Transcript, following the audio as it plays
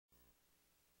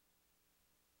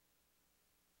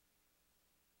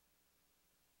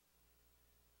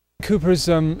Cooper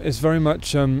is very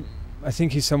much. I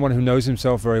think he's someone who knows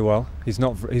himself very well. He's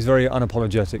very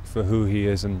unapologetic for who he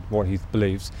is and what he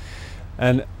believes.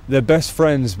 And they're best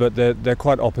friends, but they're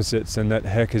quite opposites. And that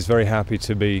Heck is very happy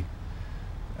to be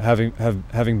having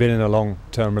been in a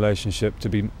long-term relationship, to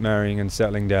be marrying and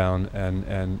settling down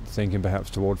and thinking perhaps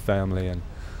toward family and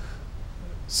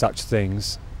such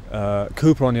things.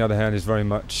 Cooper, on the other hand, is very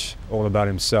much all about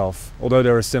himself. Although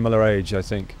they're a similar age, I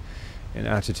think, in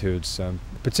attitudes,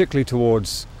 particularly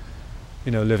towards,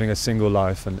 living a single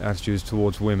life, and attitudes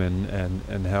towards women,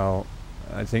 and how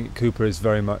I think Cooper is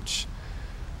very much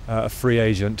a free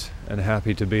agent and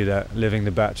happy to be there, living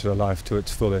the bachelor life to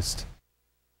its fullest.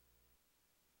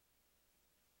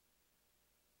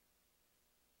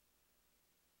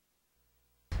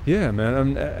 Yeah,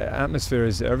 man. Atmosphere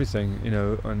is everything,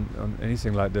 on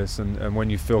anything like this, and when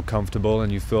you feel comfortable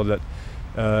and you feel that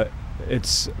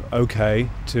it's okay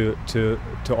to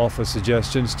offer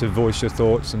suggestions, to voice your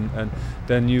thoughts, and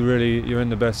then you're in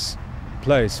the best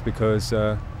place, because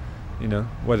whether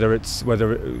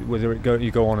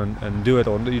you go on and do it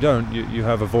or you don't, you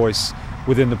have a voice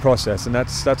within the process, and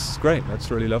that's great. That's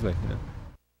really lovely.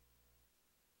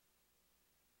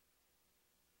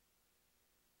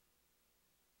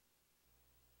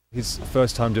 He's a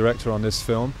first-time director on this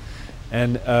film,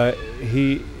 and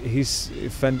it's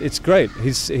great.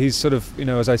 He's sort of,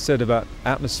 as I said about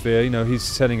atmosphere, he's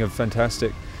setting a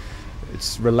fantastic.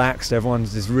 It's relaxed. Everyone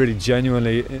is really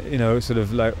genuinely, sort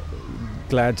of like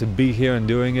glad to be here and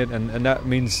doing it, and that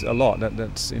means a lot.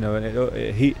 That's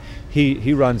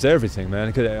he runs everything,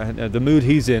 man. The mood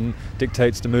he's in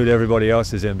dictates the mood everybody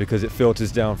else is in, because it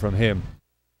filters down from him.